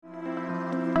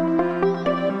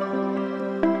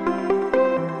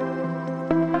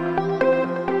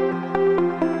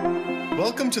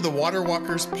Welcome to the Water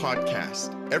Walkers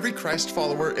podcast. Every Christ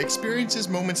follower experiences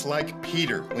moments like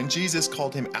Peter when Jesus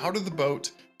called him out of the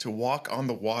boat to walk on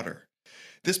the water.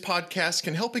 This podcast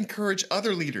can help encourage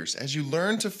other leaders as you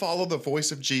learn to follow the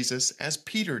voice of Jesus as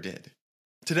Peter did.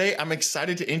 Today, I'm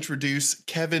excited to introduce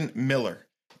Kevin Miller.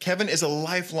 Kevin is a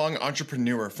lifelong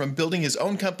entrepreneur, from building his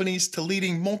own companies to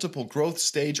leading multiple growth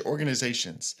stage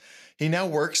organizations. He now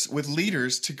works with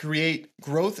leaders to create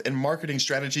growth and marketing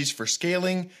strategies for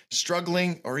scaling,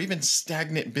 struggling, or even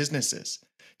stagnant businesses.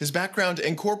 His background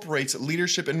incorporates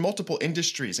leadership in multiple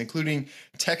industries, including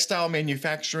textile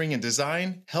manufacturing and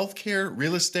design, healthcare,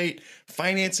 real estate,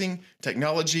 financing,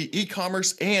 technology,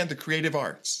 e-commerce, and the creative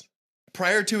arts.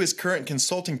 Prior to his current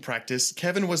consulting practice,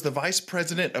 Kevin was the vice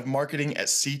president of marketing at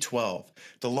C12,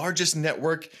 the largest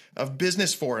network of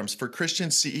business forums for Christian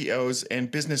CEOs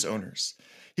and business owners.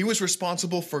 He was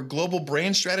responsible for global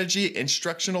brand strategy,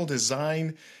 instructional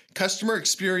design, customer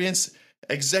experience,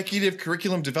 executive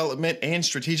curriculum development, and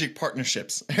strategic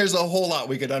partnerships. There's a whole lot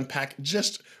we could unpack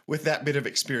just with that bit of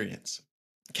experience.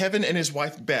 Kevin and his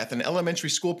wife, Beth, an elementary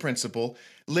school principal,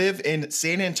 live in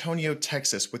San Antonio,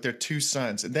 Texas with their two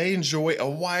sons. They enjoy a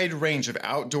wide range of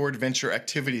outdoor adventure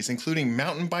activities, including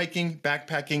mountain biking,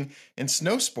 backpacking, and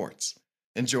snow sports.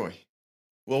 Enjoy.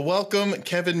 Well, welcome,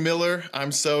 Kevin Miller.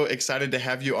 I'm so excited to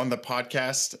have you on the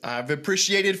podcast. I've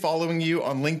appreciated following you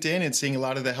on LinkedIn and seeing a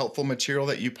lot of the helpful material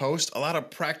that you post, a lot of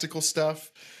practical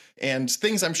stuff and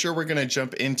things I'm sure we're going to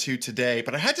jump into today.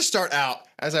 But I had to start out,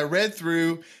 as I read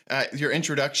through your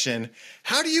introduction,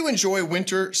 how do you enjoy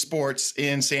winter sports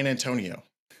in San Antonio?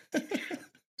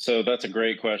 So that's a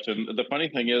great question. The funny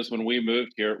thing is, when we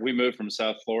moved here, we moved from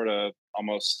South Florida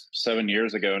almost 7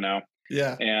 years ago now.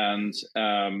 Yeah. And,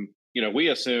 we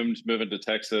assumed moving to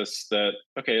Texas that,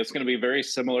 okay, it's going to be very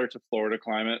similar to Florida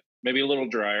climate, maybe a little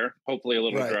drier, hopefully a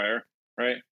little drier,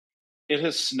 right? It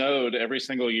has snowed every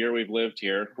single year we've lived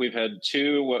here. We've had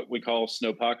two, what we call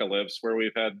snowpocalypse, where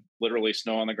we've had literally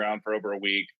snow on the ground for over a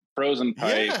week, frozen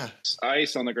pipes,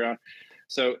 ice on the ground.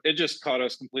 So it just caught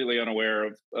us completely unaware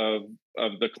of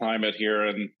the climate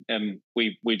here. And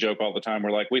we joke all the time.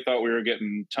 We're like, we thought we were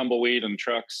getting tumbleweed and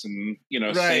trucks and,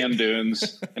 sand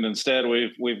dunes. And instead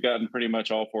we've gotten pretty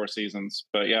much all four seasons.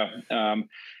 But yeah,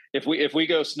 if we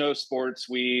go snow sports,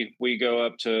 we go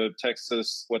up to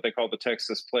Texas, what they call the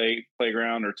Texas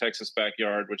playground or Texas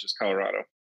backyard, which is Colorado.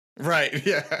 Right.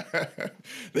 Yeah.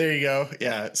 There you go.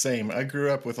 Yeah. Same. I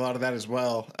grew up with a lot of that as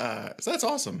well. So that's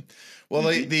awesome. Well,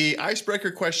 the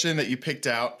icebreaker question that you picked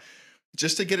out,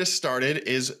 just to get us started,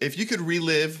 is if you could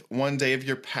relive one day of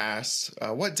your past,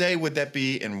 what day would that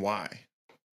be and why?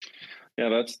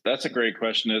 Yeah, that's a great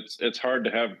question. It's hard to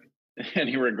have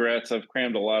any regrets. I've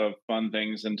crammed a lot of fun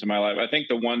things into my life. I think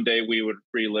the one day we would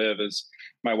relive is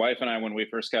my wife and I, when we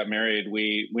first got married,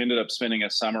 we ended up spending a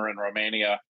summer in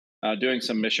Romania doing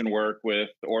some mission work with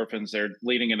orphans. They're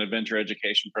leading an adventure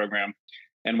education program.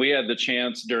 And we had the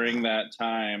chance during that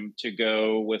time to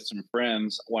go with some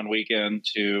friends one weekend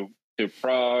to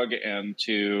Prague and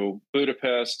to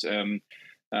Budapest and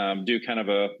do kind of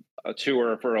a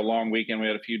tour for a long weekend. We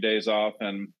had a few days off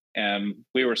and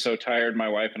we were so tired. My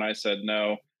wife and I said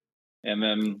no. And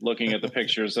then looking at the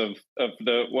pictures of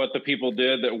what the people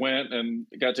did that went and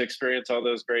got to experience all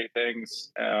those great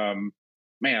things,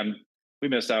 man, we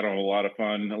missed out on a lot of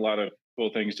fun, a lot of cool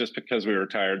things just because we were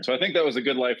tired. So I think that was a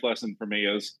good life lesson for me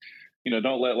is,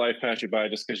 don't let life pass you by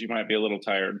just because you might be a little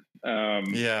tired.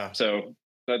 So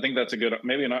I think that's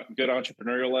maybe not good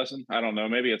entrepreneurial lesson. I don't know.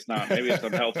 Maybe it's not. Maybe it's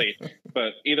unhealthy.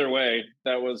 But either way,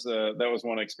 that was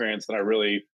one experience that I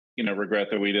really, regret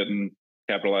that we didn't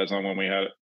capitalize on when we had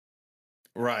it.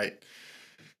 Right.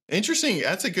 Interesting.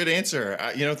 That's a good answer.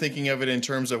 Thinking of it in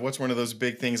terms of what's one of those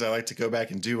big things I like to go back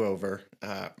and do over.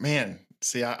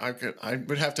 See, I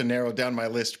would have to narrow down my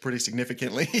list pretty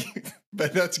significantly,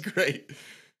 but that's great.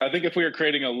 I think if we were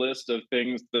creating a list of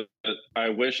things that I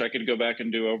wish I could go back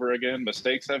and do over again,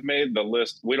 mistakes I've made, the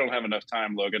list, we don't have enough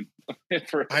time, Logan,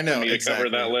 for me to cover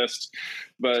that list.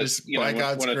 But just by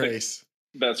God's grace.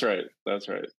 That's right. That's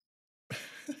right.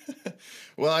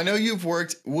 Well, I know you've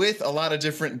worked with a lot of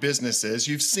different businesses.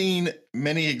 You've seen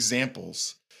many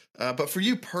examples. But for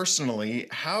you personally,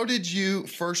 how did you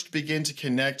first begin to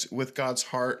connect with God's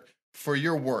heart for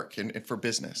your work and for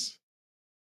business?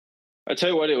 I tell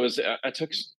you what, I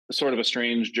took sort of a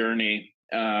strange journey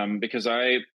because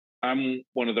I'm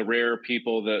one of the rare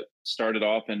people that started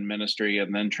off in ministry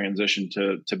and then transitioned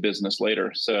to business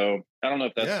later. So I don't know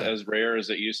if that's as rare as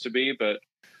it used to be, but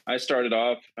I started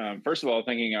off, first of all,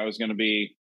 thinking I was going to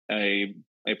be a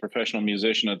professional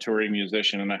musician, a touring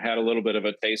musician, and I had a little bit of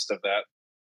a taste of that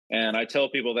And I tell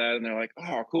people that, and they're like,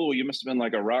 "Oh, cool! You must have been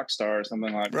like a rock star or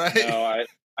something." Like, Right. no,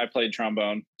 I played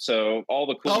trombone, so all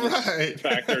the All coolness right.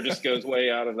 factor just goes way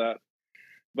out of that.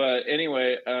 But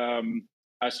anyway,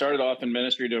 I started off in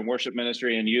ministry, doing worship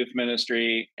ministry and youth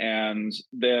ministry, and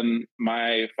then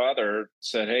my father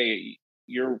said, "Hey,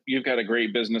 you've got a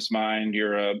great business mind.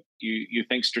 You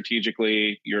think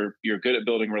strategically. You're good at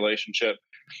building relationship."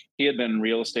 He had been in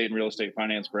real estate and real estate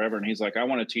finance forever, and he's like, "I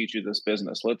want to teach you this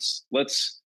business.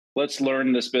 Let's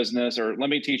learn this business, or let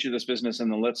me teach you this business,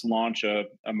 and then let's launch a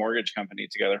mortgage company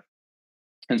together."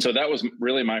 And so that was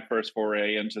really my first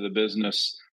foray into the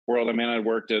business world. I mean, I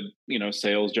worked at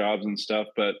sales jobs and stuff,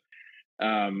 but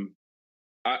um,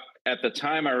 at the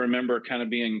time, I remember kind of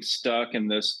being stuck in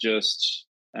this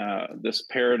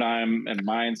paradigm and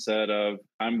mindset of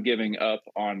I'm giving up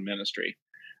on ministry.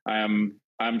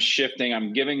 I'm shifting.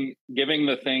 I'm giving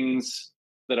the things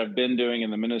that I've been doing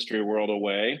in the ministry world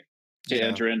away to Yeah.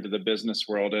 enter into the business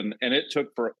world, and it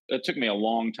took me a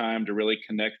long time to really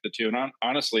connect the two. And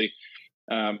honestly,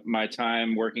 my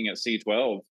time working at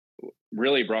C12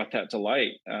 really brought that to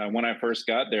light. When I first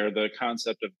got there, the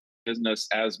concept of business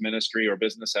as ministry or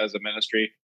business as a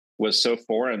ministry was so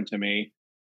foreign to me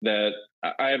that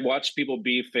I had watched people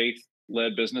be faith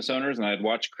led business owners, and I had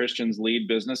watched Christians lead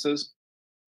businesses,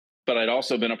 but I'd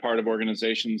also been a part of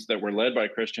organizations that were led by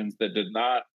Christians that did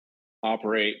not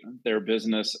operate their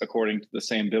business according to the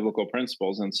same biblical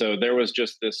principles. And so there was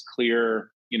just this clear,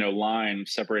 line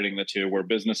separating the two, where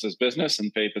business is business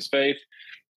and faith is faith.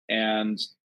 And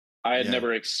I had Yeah.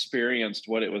 never experienced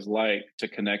what it was like to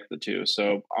connect the two.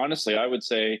 So honestly, I would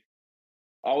say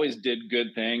always did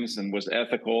good things and was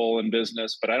ethical in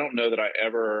business, but I don't know that I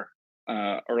ever,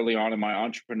 early on in my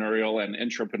entrepreneurial and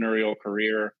intrapreneurial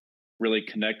career, really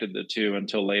connected the two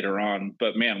until later on.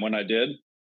 But man, when I did,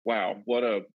 wow, what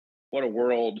a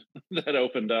world that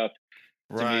opened up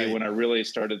to me Right. when I really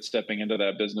started stepping into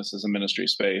that business as a ministry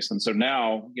space. And so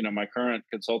now, my current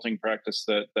consulting practice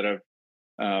that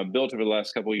I've built over the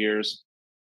last couple of years,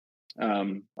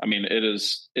 I mean,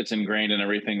 it's ingrained in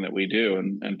everything that we do,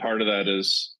 and part of that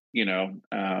is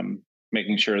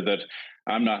making sure that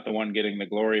I'm not the one getting the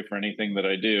glory for anything that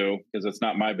I do, because it's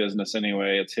not my business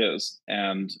anyway; it's his.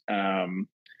 And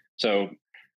so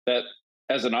that,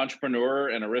 as an entrepreneur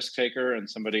and a risk taker and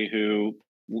somebody who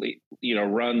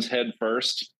runs head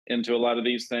first into a lot of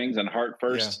these things and heart Yeah.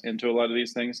 first into a lot of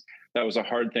these things, that was a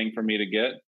hard thing for me to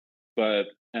get. But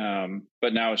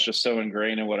now it's just so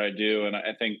ingrained in what I do, and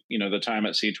I think the time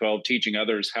at C12 teaching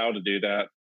others how to do that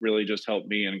really just helped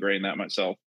me ingrain that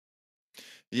myself.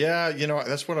 Yeah,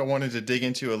 that's what I wanted to dig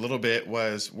into a little bit.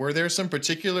 Were there some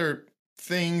particular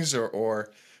things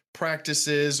or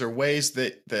practices or ways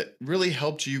that really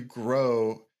helped you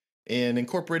grow in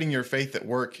incorporating your faith at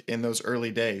work in those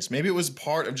early days? Maybe it was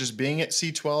part of just being at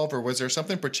C12, or was there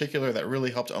something particular that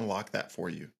really helped unlock that for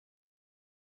you?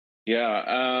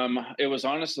 Yeah, it was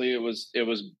honestly, it was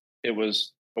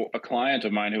a client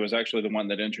of mine who was actually the one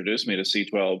that introduced me to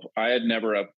C12. I had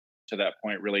never up to that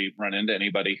point really run into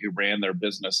anybody who ran their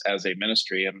business as a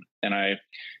ministry, and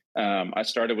I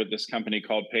started with this company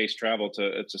called Pace Travel.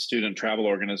 It's a student travel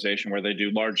organization where they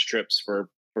do large trips for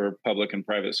public and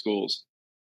private schools.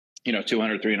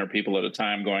 200, 300 people at a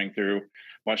time, going through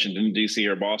Washington D.C.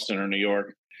 or Boston or New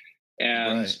York.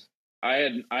 And Right.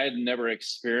 I had never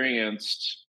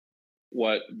experienced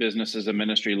what business as a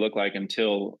ministry looked like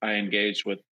until I engaged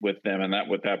with them, and that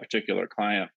with that particular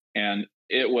client. And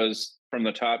it was from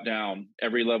the top down.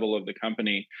 Every level of the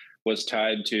company was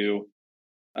tied to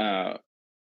uh,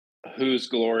 whose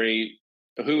glory,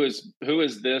 who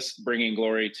is this bringing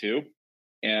glory to.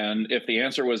 And if the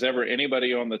answer was ever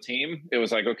anybody on the team, it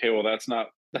was like, okay, well, that's not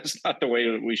the way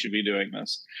that we should be doing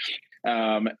this.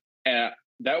 Um, and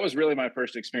that was really my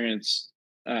first experience,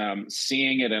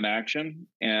 seeing it in action,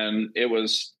 and it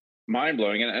was mind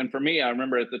blowing. And for me, I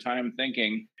remember at the time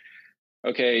thinking,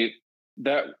 okay,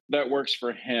 that works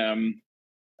for him.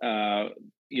 Uh,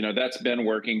 that's been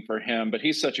working for him, but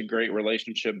he's such a great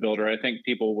relationship builder. I think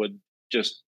people would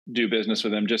just do business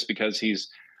with him just because he's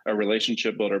a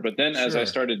relationship builder. But then, as I Sure.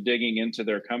 started digging into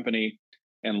their company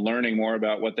and learning more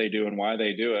about what they do and why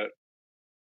they do it,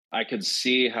 I could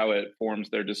see how it forms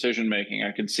their decision making.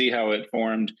 I could see how it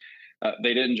formed.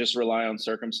 They didn't just rely on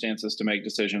circumstances to make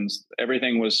decisions.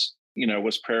 Everything was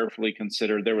prayerfully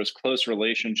considered. There was close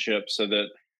relationship, so that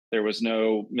there was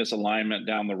no misalignment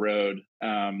down the road.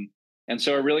 And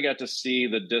so I really got to see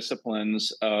the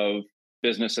disciplines of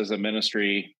business as a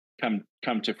ministry come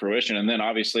to fruition. And then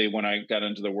obviously, when I got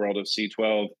into the world of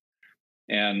C12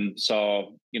 and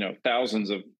saw thousands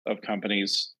of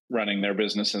companies running their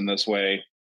business in this way,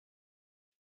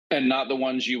 and not the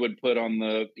ones you would put on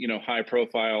the, high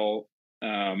profile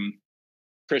um,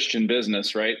 Christian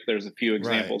business, right? There's a few Right.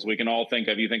 examples we can all think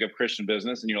of. You think of Christian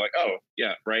business and you're like, oh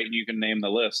yeah, right. And you can name the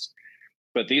list.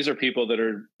 But these are people that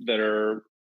are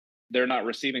they're not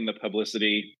receiving the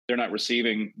publicity. They're not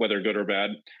receiving, whether good or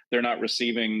bad, they're not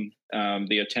receiving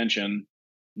the attention,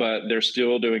 but they're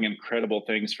still doing incredible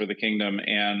things for the kingdom,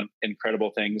 and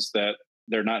incredible things that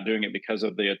they're not doing it because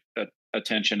of the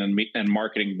attention and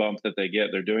marketing bump that they get.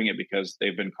 They're doing it because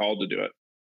they've been called to do it.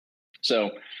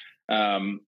 So,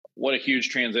 what a huge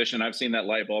transition. I've seen that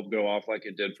light bulb go off like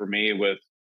it did for me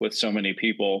with so many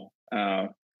people.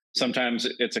 Sometimes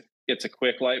it's a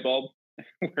quick light bulb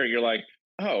where you're like,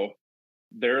 oh,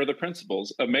 there are the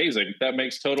principles. Amazing. That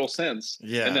makes total sense. And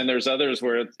Yeah. then there's others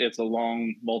where it's a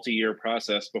long multi-year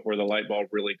process before the light bulb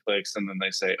really clicks. And then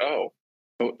they say, oh,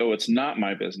 it's not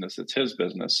my business. It's his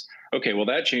business. Okay. Well,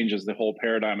 that changes the whole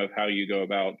paradigm of how you go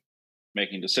about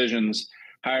making decisions,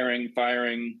 hiring,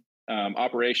 firing,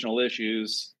 operational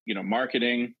issues,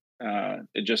 marketing.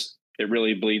 It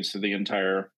really bleeds to the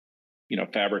entire,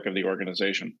 fabric of the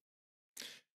organization.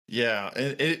 Yeah,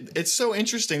 it's so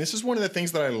interesting. This is one of the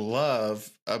things that I love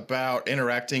about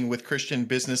interacting with Christian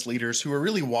business leaders who are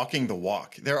really walking the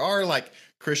walk. There are like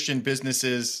Christian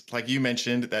businesses, like you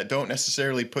mentioned, that don't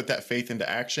necessarily put that faith into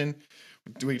action.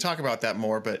 We talk about that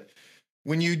more, but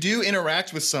when you do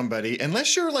interact with somebody,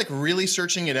 unless you're like really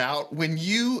searching it out, when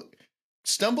you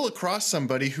stumble across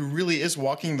somebody who really is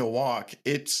walking the walk,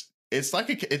 it's like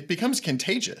it becomes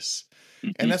contagious.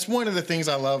 And Mm-hmm. that's one of the things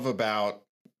I love about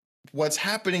what's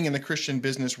happening in the Christian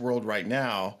business world right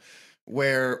now,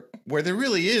 where there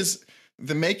really is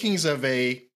the makings of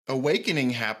a awakening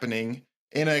happening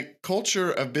in a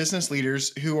culture of business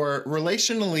leaders who are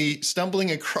relationally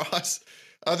stumbling across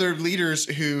other leaders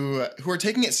who are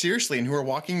taking it seriously and who are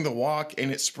walking the walk,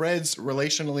 and it spreads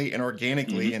relationally and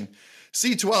organically. Mm-hmm. And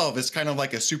C12 is kind of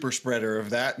like a super spreader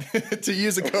of that, to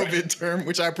use a COVID term,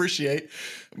 which I appreciate.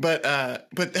 But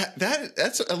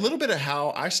that's a little bit of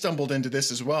how I stumbled into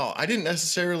this as well. I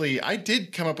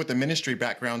did come up with a ministry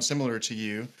background similar to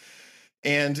you,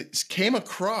 and came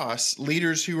across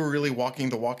leaders who were really walking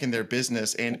the walk in their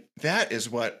business. And that is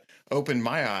what opened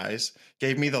my eyes,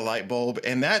 gave me the light bulb.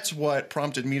 And that's what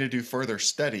prompted me to do further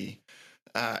study.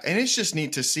 And it's just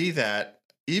neat to see that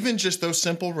even just those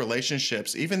simple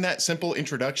relationships, even that simple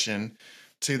introduction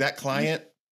to that client,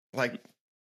 like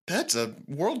that's a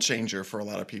world changer for a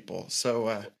lot of people.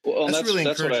 So Well, and that's that's really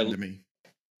that's what encouraging I to me.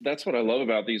 that's what I love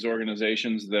about these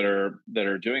organizations that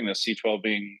are doing this. C12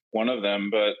 being one of them,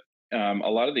 but a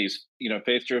lot of these,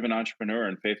 faith-driven entrepreneur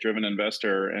and faith-driven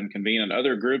investor and convene and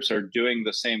other groups are doing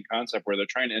the same concept where they're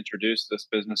trying to introduce this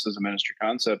business as a ministry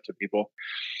concept to people.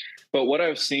 But what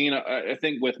I've seen, I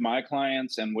think, with my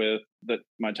clients and with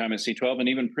my time at C12 and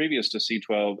even previous to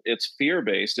C12, it's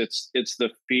fear-based. It's the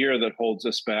fear that holds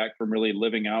us back from really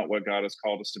living out what God has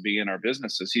called us to be in our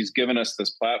businesses. He's given us this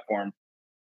platform,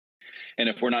 and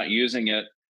if we're not using it,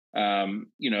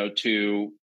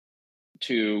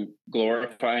 to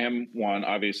glorify Him, one,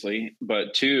 obviously,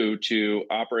 but two, to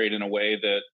operate in a way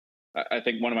that I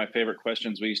think one of my favorite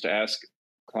questions we used to ask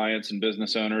clients and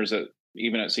business owners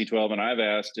even at C12, and I've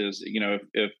asked is,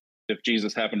 if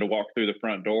Jesus happened to walk through the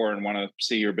front door and want to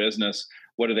see your business,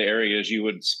 what are the areas you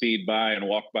would speed by and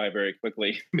walk by very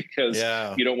quickly because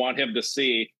Yeah. you don't want Him to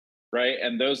see, right?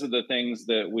 And those are the things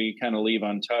that we kind of leave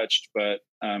untouched. But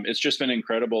it's just been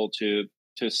incredible to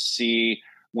see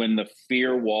when the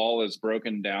fear wall is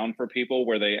broken down for people,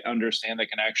 where they understand they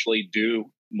can actually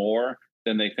do more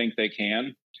than they think they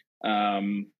can.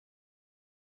 Um,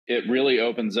 it really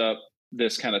opens up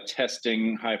this kind of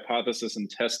testing hypothesis and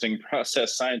testing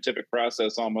process, scientific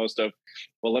process almost of,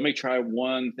 well, let me try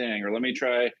one thing or let me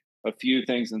try a few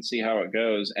things and see how it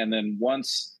goes. And then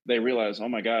once they realize, oh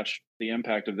my gosh, the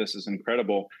impact of this is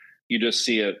incredible, you just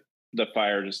see it, the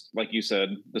fire, just like you said,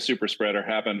 the super spreader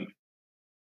happen,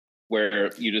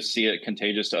 where you just see it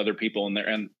contagious to other people,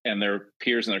 and their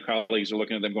peers and their colleagues are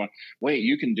looking at them going, wait,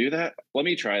 you can do that? Let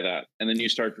me try that. And then you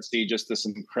start to see just this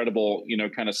incredible,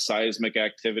 kind of seismic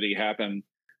activity happen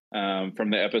from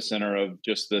the epicenter of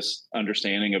just this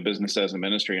understanding of business as a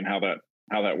ministry and how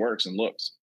that works and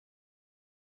looks.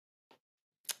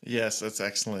 Yes, that's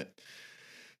excellent.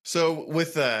 So,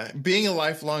 with being a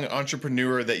lifelong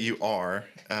entrepreneur that you are,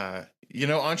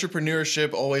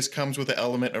 entrepreneurship always comes with an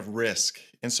element of risk.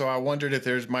 And so I wondered if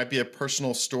there might be a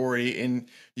personal story in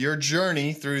your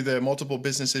journey through the multiple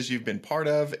businesses you've been part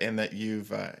of and that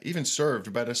you've even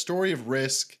served, but a story of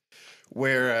risk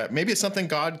where maybe it's something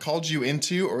God called you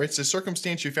into, or it's a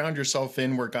circumstance you found yourself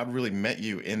in where God really met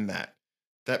you in that.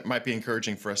 That might be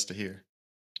encouraging for us to hear.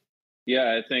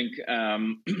 Yeah, I think,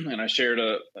 and I shared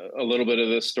a little bit of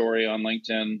this story on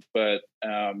LinkedIn, but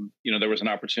there was an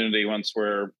opportunity once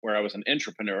where I was an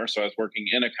entrepreneur, so I was working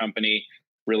in a company,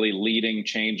 really leading,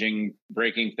 changing,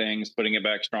 breaking things, putting it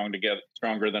back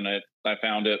stronger than I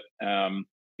found it.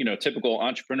 Typical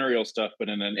entrepreneurial stuff, but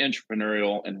in an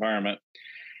entrepreneurial environment.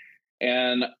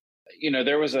 And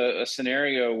there was a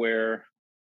scenario where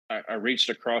I reached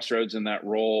a crossroads in that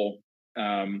role,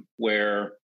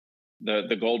 where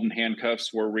the golden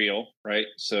handcuffs were real, right?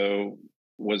 So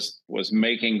was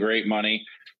making great money,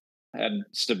 had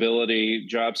stability,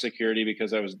 job security,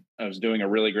 because I was doing a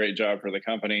really great job for the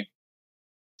company.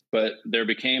 But there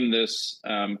became this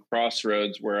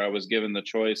crossroads where I was given the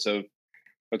choice of,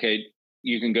 okay,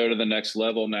 you can go to the next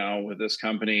level now with this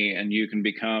company, and you can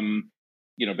become,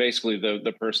 basically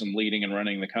the person leading and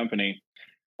running the company.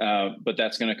 But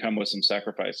that's going to come with some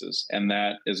sacrifices, and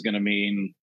that is going to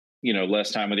mean,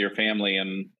 less time with your family,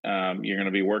 and you're going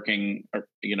to be working,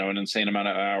 an insane amount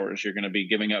of hours. You're going to be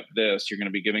giving up this. You're going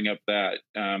to be giving up that.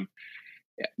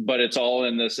 But it's all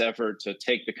in this effort to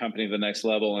take the company to the next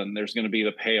level, and there's going to be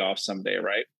the payoff someday,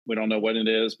 right? We don't know what it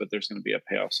is, but there's going to be a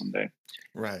payoff someday.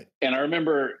 Right. And I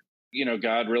remember,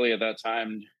 God really at that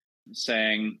time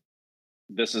saying,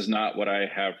 "This is not what I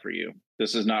have for you.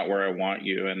 This is not where I want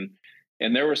you."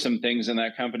 And there were some things in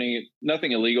that company,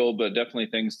 nothing illegal, but definitely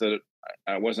things that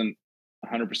I wasn't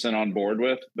 100% on board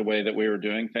with, the way that we were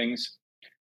doing things.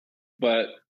 But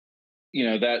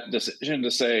that decision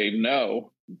to say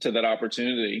no to that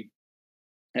opportunity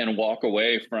and walk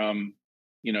away from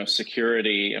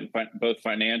security, and both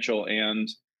financial and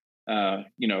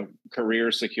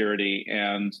career security,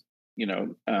 and you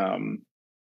know um,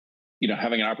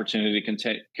 having an opportunity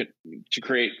to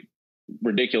create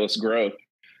ridiculous growth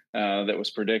that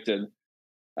was predicted,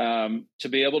 to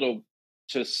be able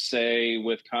to say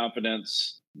with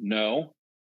confidence, no,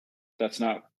 that's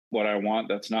not what I want.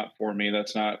 That's not for me.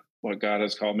 That's not what God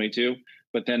has called me to.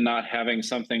 But then not having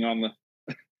something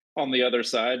on the other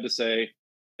side to say,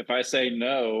 if I say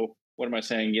no, what am I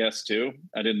saying yes to?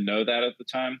 I didn't know that at the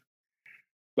time,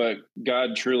 but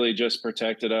God truly just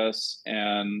protected us,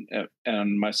 and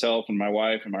myself and my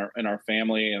wife and our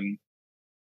family, and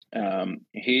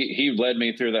he led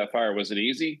me through that fire. Was it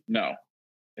easy? No,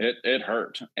 it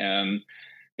hurt and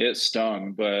it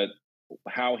stung, but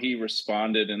how he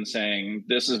responded in saying,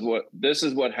 this is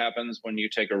what happens when you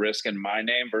take a risk in my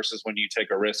name versus when you take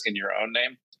a risk in your own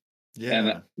name. And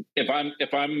Yeah.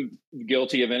 if I'm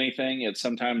guilty of anything, it's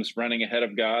sometimes running ahead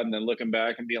of God and then looking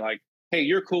back and being like, hey,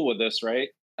 you're cool with this, right?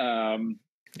 um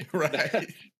Right.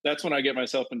 that's when I get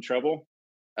myself in trouble.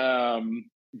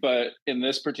 But in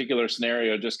this particular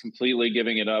scenario, just completely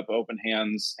giving it up, open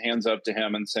hands up to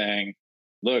him, and saying,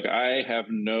 "Look, I have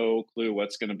no clue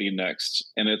what's going to be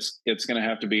next, and it's going to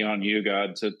have to be on you,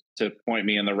 God, to point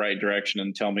me in the right direction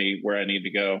and tell me where I need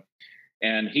to go."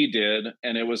 And he did,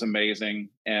 and it was amazing,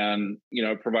 and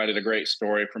provided a great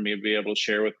story for me to be able to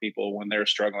share with people when they're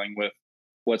struggling with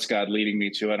what's God leading me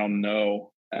to. I don't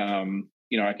know.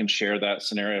 I can share that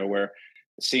scenario where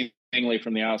seemingly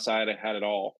from the outside I had it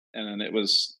all, and it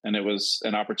was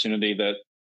an opportunity that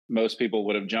most people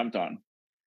would have jumped on,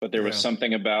 but there was Yeah.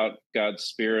 something about God's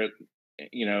spirit,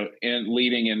 in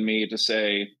leading in me to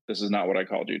say, this is not what I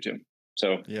called you to.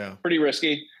 So Yeah. pretty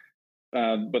risky,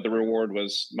 but the reward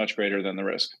was much greater than the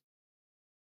risk.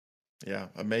 Yeah.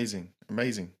 Amazing.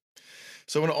 Amazing.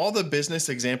 So, in all the business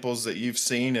examples that you've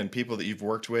seen and people that you've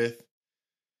worked with,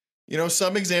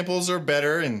 some examples are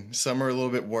better and some are a little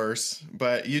bit worse,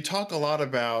 but you talk a lot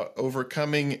about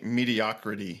overcoming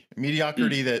mediocrity. Mm.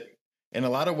 Mediocrity that in a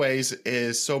lot of ways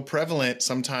is so prevalent,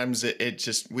 sometimes it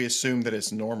just, we assume that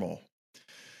it's normal.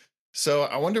 So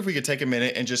I wonder if we could take a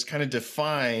minute and just kind of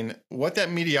define what that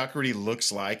mediocrity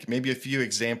looks like, maybe a few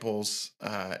examples,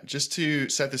 just to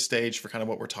set the stage for kind of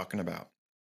what we're talking about.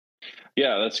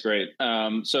 Yeah, that's great.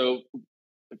 So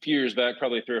a few years back,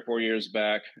 probably 3 or 4 years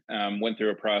back, went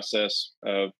through a process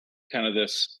of kind of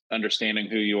this understanding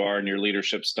who you are and your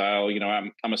leadership style.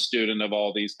 I'm a student of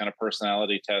all these kind of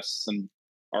personality tests and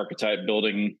archetype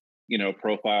building,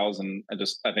 profiles, and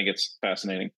I think it's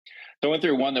fascinating. So I went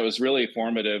through one that was really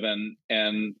formative,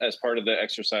 and as part of the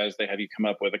exercise, they have you come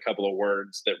up with a couple of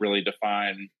words that really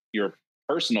define your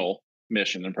personal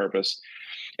mission and purpose.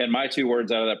 And my two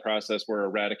words out of that process were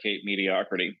eradicate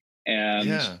mediocrity. And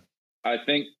Yeah. I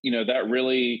think,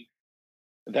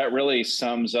 that really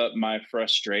sums up my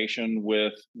frustration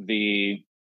with the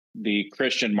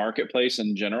Christian marketplace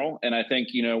in general. And I think,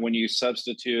 when you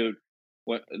substitute,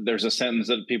 there's a sentence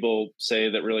that people say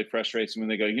that really frustrates me when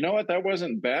they go, you know what, that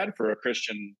wasn't bad for a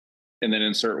Christian and then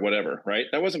insert whatever, right?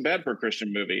 That wasn't bad for a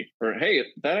Christian movie. Or, hey,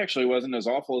 that actually wasn't as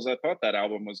awful as I thought that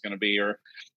album was going to be. Or,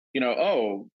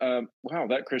 wow,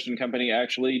 that Christian company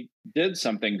actually did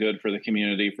something good for the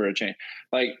community for a change.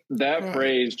 Like that Right.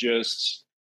 phrase just,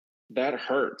 that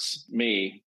hurts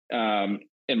me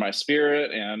in my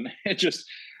spirit. And it just,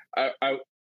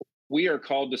 we are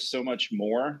called to so much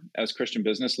more as Christian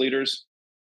business leaders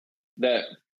that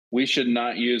we should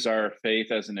not use our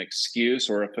faith as an excuse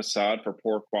or a facade for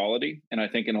poor quality. And I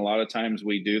think in a lot of times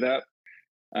we do that,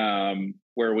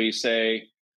 where we say,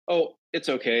 oh, it's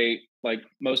okay. Like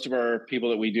most of our people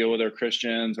that we deal with are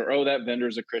Christians, or, oh, that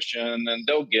vendor's a Christian and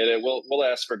they'll get it. We'll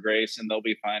ask for grace and they'll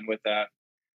be fine with that.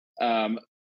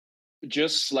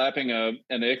 Just slapping an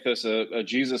ichthus, a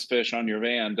Jesus fish on your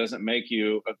van doesn't make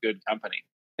you a good company.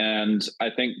 And I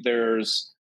think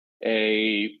there's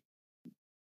a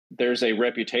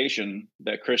reputation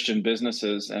that Christian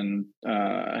businesses and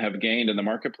have gained in the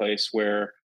marketplace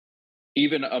where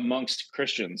even amongst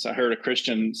Christians, I heard a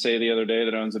Christian say the other day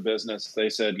that owns a business. They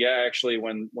said, "Yeah, actually,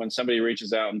 when somebody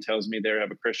reaches out and tells me they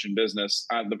have a Christian business,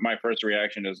 my first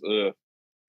reaction is ugh."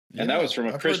 And that Yeah, was from a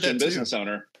I've heard Christian that too. business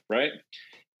owner, right?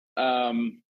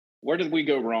 Where did we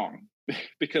go wrong?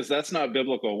 Because that's not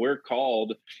biblical. We're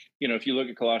called, if you look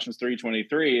at Colossians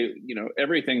 3:23,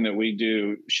 everything that we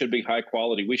do should be high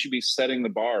quality. We should be setting the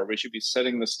bar. We should be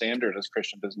setting the standard as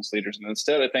Christian business leaders. And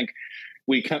instead, I think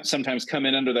we sometimes come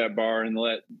in under that bar and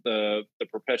let the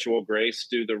perpetual grace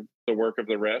do the work of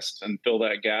the rest and fill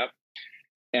that gap.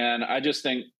 And I just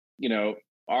think,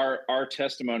 our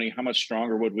testimony, how much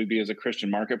stronger would we be as a Christian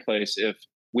marketplace if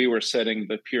we were setting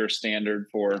the pure standard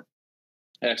for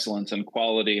excellence and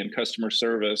quality and customer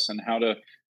service, and how to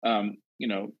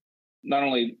not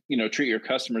only treat your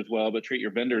customers well, but treat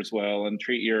your vendors well, and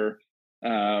treat your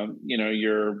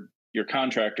your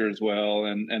contractors well,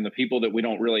 and the people that we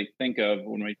don't really think of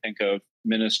when we think of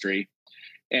ministry.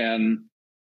 And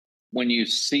when you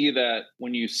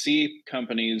see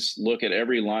companies look at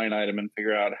every line item and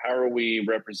figure out how are we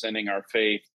representing our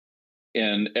faith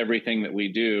in everything that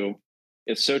we do,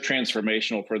 it's so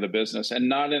transformational for the business. And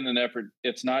not in an effort,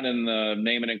 it's not in the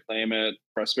name it and claim it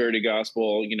prosperity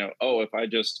gospel, oh, if I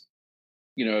just,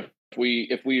 if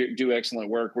we do excellent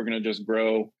work, we're going to just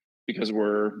grow because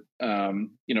we're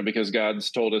because God's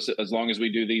told us as long as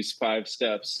we do these 5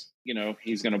 steps,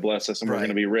 he's going to bless us and we're going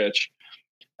to Right. be rich.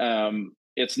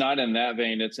 It's not in that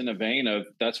vein. It's in a vein of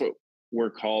that's what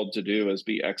we're called to do, is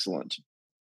be excellent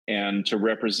and to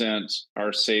represent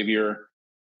our Savior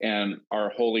and our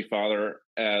Holy Father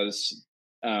as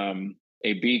a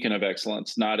beacon of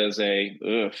excellence, not as a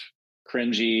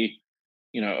cringy,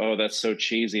 oh, that's so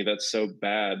cheesy, that's so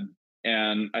bad.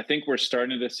 And I think we're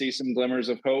starting to see some glimmers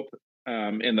of hope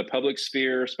in the public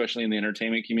sphere, especially in the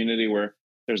entertainment community, where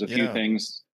there's a few Yeah.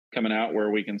 things coming out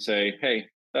where we can say, hey,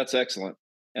 that's excellent.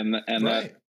 And that,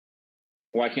 Right.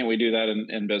 why can't we do that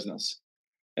in business?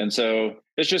 And so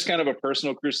it's just kind of a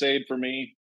personal crusade for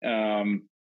me,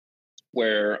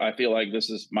 where I feel like this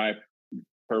is my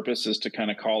purpose, is to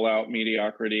kind of call out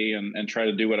mediocrity and try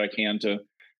to do what I can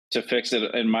to fix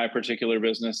it in my particular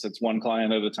business. It's one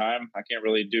client at a time. I can't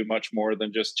really do much more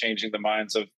than just changing the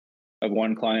minds of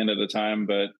one client at a time.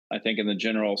 But I think in the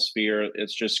general sphere,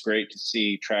 it's just great to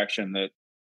see traction that,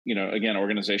 again,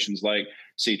 organizations like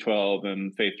C12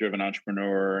 and Faith Driven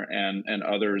Entrepreneur and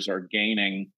others are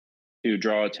gaining to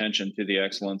draw attention to the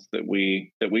excellence that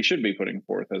we should be putting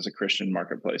forth as a Christian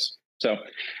marketplace. So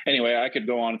anyway, I could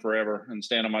go on forever and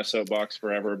stand on my soapbox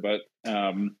forever, but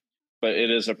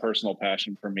it is a personal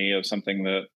passion for me, of something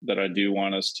that I do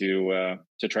want us to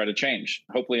try to change,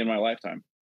 hopefully in my lifetime.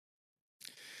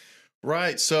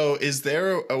 Right. So, is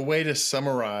there a way to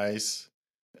summarize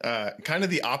kind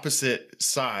of the opposite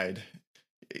side?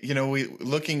 We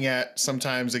looking at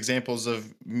sometimes examples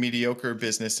of mediocre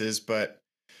businesses, but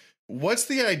what's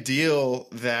the ideal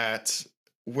that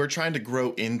we're trying to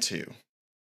grow into?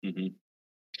 Mm-hmm.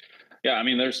 Yeah, I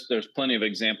mean, there's plenty of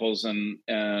examples, and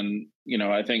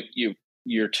I think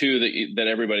you're two that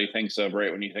everybody thinks of,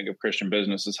 right, when you think of Christian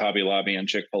business, is Hobby Lobby and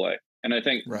Chick-fil-A. And I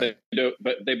think Right.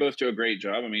 they both do a great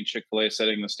job. I mean, Chick-fil-A is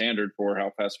setting the standard for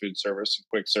how fast food service,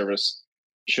 quick service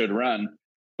should run.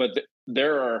 But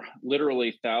there are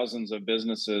literally thousands of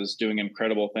businesses doing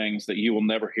incredible things that you will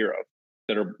never hear of,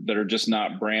 that are just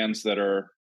not brands that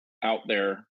are out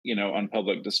there, on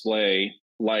public display,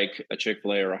 like a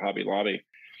Chick-fil-A or a Hobby Lobby.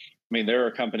 I mean, there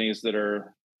are companies that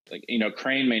are like,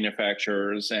 crane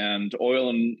manufacturers and oil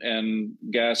and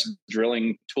gas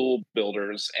drilling tool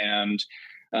builders and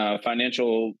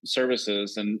financial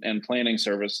services and planning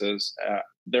services.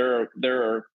 There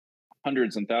are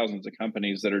hundreds and thousands of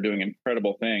companies that are doing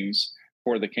incredible things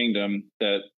for the kingdom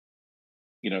that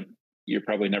you're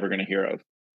probably never going to hear of.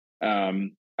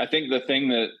 I think the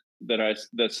thing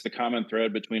that's the common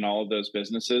thread between all of those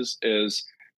businesses is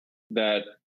that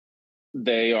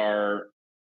they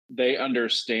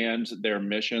understand their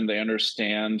mission. They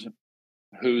understand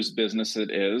whose business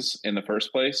it is in the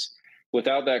first place.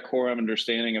 Without that core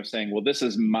understanding of saying, well, this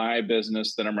is my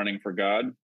business that I'm running for God.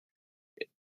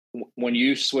 When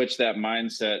you switch that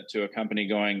mindset to a company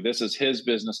going, this is his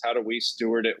business, how do we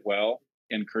steward it well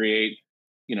and create,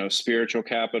 spiritual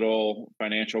capital,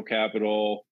 financial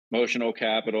capital, emotional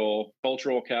capital,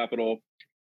 cultural capital,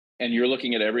 and you're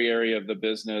looking at every area of the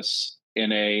business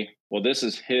well, this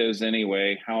is his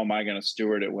anyway, how am I going to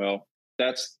steward it well?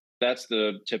 That's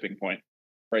the tipping point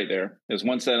right there. Is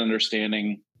once that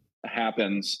understanding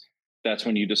happens, that's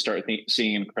when you just start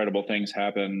seeing incredible things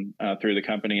happen through the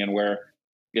company, and where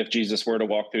if Jesus were to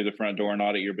walk through the front door and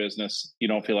audit your business, you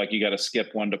don't feel like you got to skip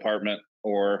one department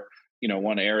or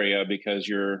one area because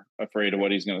you're afraid of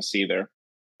what he's going to see there.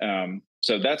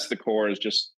 So that's the core, is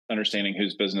just understanding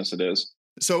whose business it is.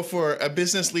 So for a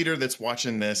business leader that's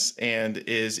watching this and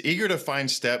is eager to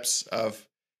find steps of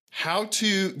how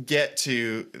to get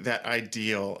to that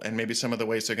ideal and maybe some of the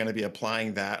ways they're going to be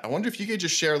applying that, I wonder if you could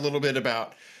just share a little bit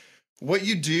about what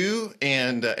you do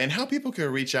and how people can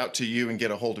reach out to you and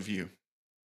get a hold of you.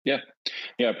 Yeah,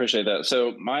 I appreciate that.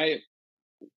 So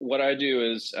what I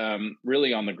do is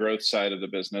really on the growth side of the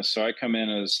business. So I come in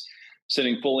as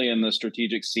sitting fully in the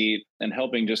strategic seat and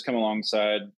helping just come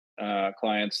alongside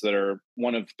clients that are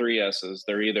one of three S's.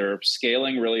 They're either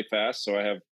scaling really fast. So I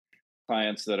have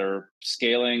clients that are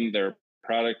scaling, their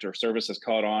product or service has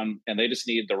caught on, and they just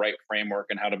need the right framework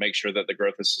and how to make sure that the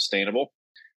growth is sustainable.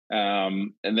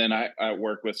 And then I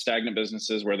work with stagnant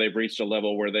businesses where they've reached a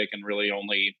level where they can really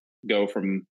only go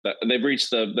from that. They've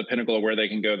reached the pinnacle of where they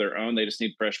can go their own. They just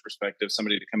need fresh perspective,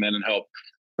 somebody to come in and help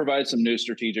provide some new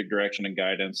strategic direction and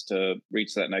guidance to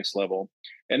reach that next level.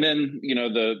 And then,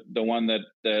 the one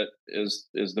that is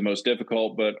the most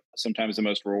difficult, but sometimes the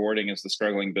most rewarding, is the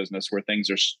struggling business where things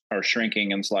are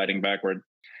shrinking and sliding backward,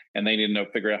 and they need to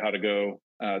figure out how to go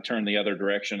turn the other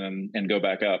direction and go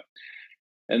back up.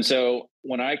 And so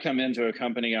when I come into a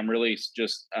company, I'm really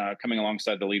just coming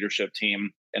alongside the leadership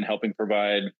team and helping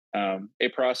provide a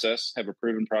process, have a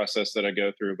proven process that I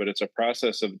go through, but it's a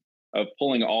process of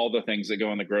pulling all the things that go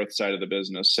on the growth side of the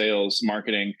business: sales,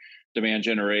 marketing, demand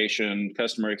generation,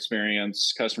 customer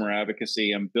experience, customer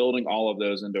advocacy, and building all of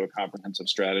those into a comprehensive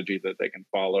strategy that they can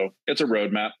follow. It's a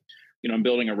roadmap. I'm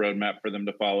building a roadmap for them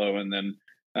to follow, and then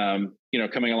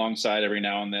coming alongside every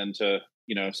now and then to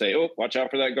say, oh, watch out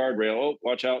for that guardrail. Oh,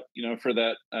 watch out, for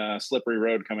that slippery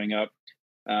road coming up.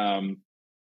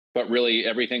 But really,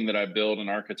 everything that I build and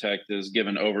architect is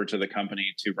given over to the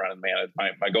company to run and manage.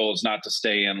 My goal is not to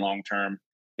stay in long term.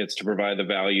 It's to provide the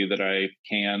value that I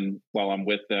can while I'm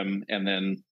with them, and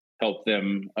then help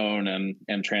them own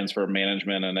and transfer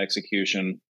management and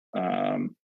execution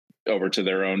over to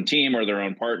their own team or their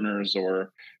own partners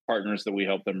or partners that we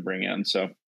help them bring in. So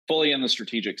fully in the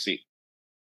strategic seat.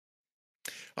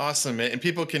 Awesome. And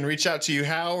people can reach out to you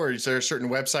how, or is there a certain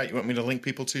website you want me to link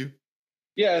people to?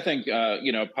 Yeah, I think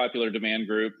Popular Demand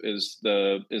Group is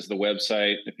the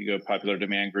website. If you go to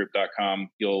populardemandgroup.com,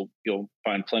 you'll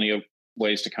find plenty of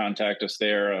ways to contact us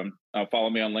there. Follow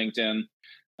me on LinkedIn.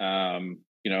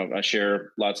 I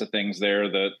share lots of things there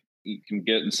that you can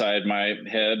get inside my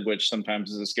head, which sometimes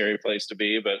is a scary place to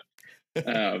be, but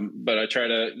I try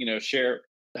to share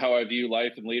how I view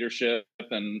life and leadership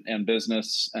and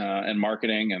business and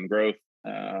marketing and growth.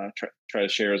 Try to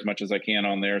share as much as I can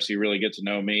on there, so you really get to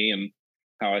know me and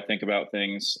how I think about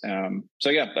things.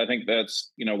 So yeah, I think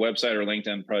that's, website or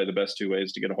LinkedIn, probably the best two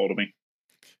ways to get a hold of me.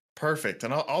 Perfect.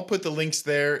 And I'll put the links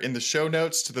there in the show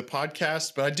notes to the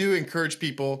podcast, but I do encourage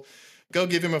people, go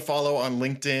give him a follow on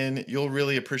LinkedIn. You'll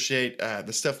really appreciate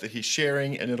the stuff that he's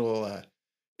sharing, and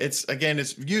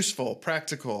it's useful,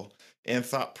 practical, and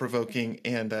thought-provoking.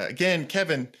 And again,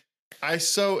 Kevin, I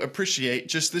so appreciate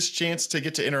just this chance to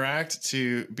get to interact,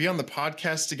 to be on the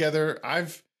podcast together.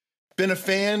 I've been a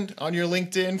fan on your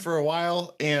LinkedIn for a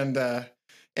while, and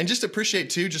just appreciate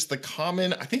too, just the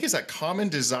common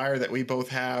desire that we both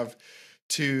have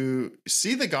to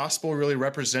see the gospel really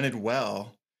represented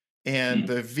well, and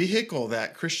the vehicle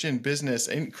that Christian business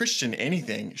and Christian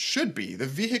anything should be, the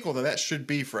vehicle that should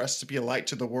be for us to be a light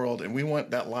to the world. And we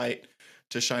want that light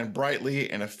to shine brightly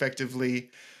and effectively.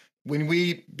 When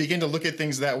we begin to look at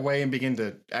things that way and begin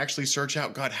to actually search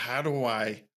out, God, how do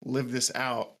I live this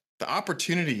out? The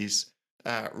opportunities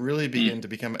really begin to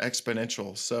become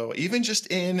exponential. So even just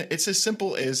it's as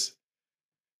simple as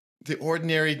the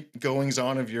ordinary goings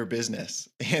on of your business,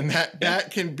 and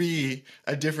that can be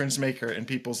a difference maker in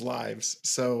people's lives.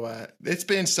 So it's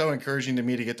been so encouraging to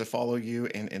me to get to follow you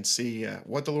and see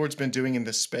what the Lord's been doing in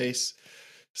this space.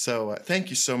 So thank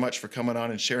you so much for coming on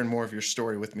and sharing more of your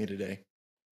story with me today.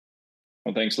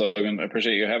 Well, thanks, Logan. I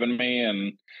appreciate you having me,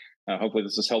 and hopefully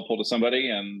this is helpful to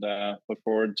somebody, and look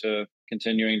forward to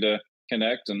continuing to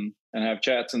connect and have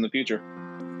chats in the future.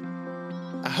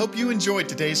 I hope you enjoyed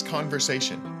today's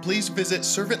conversation. Please visit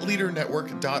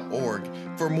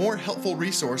servantleadernetwork.org for more helpful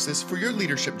resources for your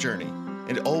leadership journey,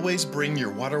 and always bring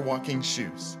your water walking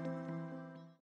shoes.